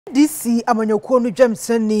NDC amanyoko no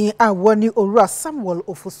dwamsani a woni Owura Samuel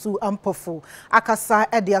Ofosu ampofo akasa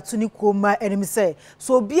e de atuni koma enim se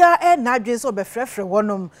so bia e na adwen se obefrefre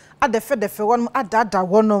wonom adefe wonom adada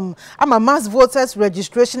wonom ama mass voters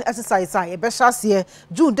registration exercise a be hyase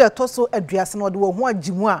June de toso aduase no de wo ho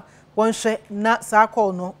agimu a wonhwe na saa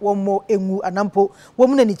call no wonmo engu anampo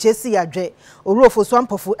womu na ni chesi yadwe Owura Ofosu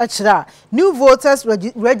ampofo e kira new voters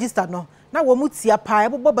register no na womu tia pa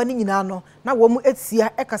eboboba ni nyina no na womu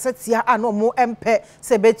etia ekasetia a no mo empe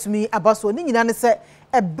se betumi abaso ni nyina ne se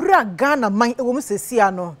ebra Ghana man womu sesia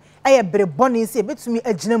no eye bre boni se betumi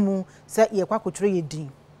agina mu se ye kwakotwere yedin.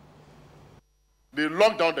 The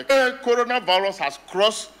lockdown, the coronavirus has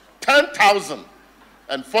crossed 10,000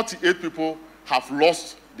 and 48 people have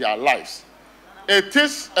lost their lives. It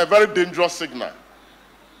is a very dangerous signal.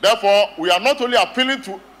 Therefore, we are not only appealing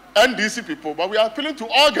to NDC people, but we are appealing to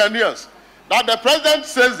all Ghanaians that the president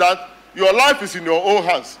says that your life is in your own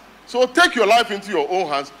hands. So take your life into your own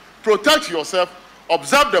hands, protect yourself,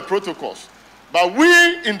 observe the protocols. But we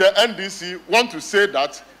in the NDC want to say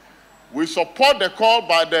that we support the call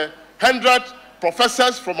by the 100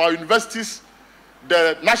 professors from our universities,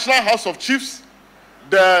 the National House of Chiefs,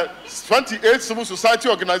 the 28 civil society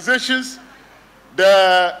organizations,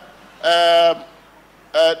 the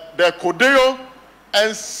CODEO,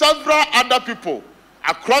 and several other people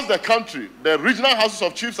across the country. The regional houses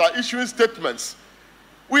of chiefs are issuing statements.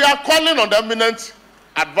 We are calling on the eminent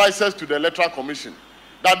advisors to the Electoral Commission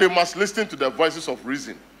that they must listen to the voices of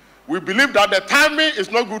reason. We believe that the timing is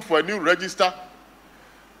not good for a new register.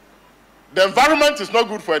 The environment is not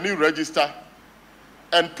good for a new register.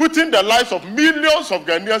 And putting the lives of millions of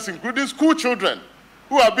Ghanaians, including school children,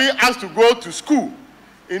 who are being asked to go to school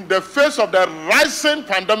in the face of the rising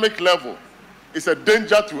pandemic level, is a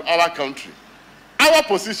danger to our country. Our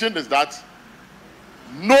position is that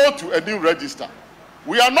no to a new register.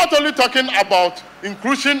 We are not only talking about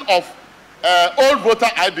inclusion of old voter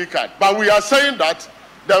ID card, but we are saying that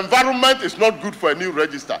the environment is not good for a new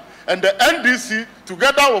register. And the NDC,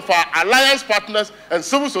 together with our alliance partners and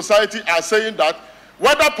civil society, are saying that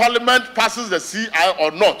whether Parliament passes the CI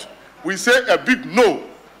or not, we say a big no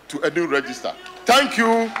to a new register. Thank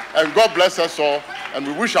you, and God bless us all, and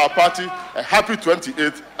we wish our party a happy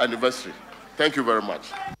 28th anniversary. Thank you very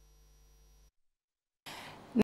much.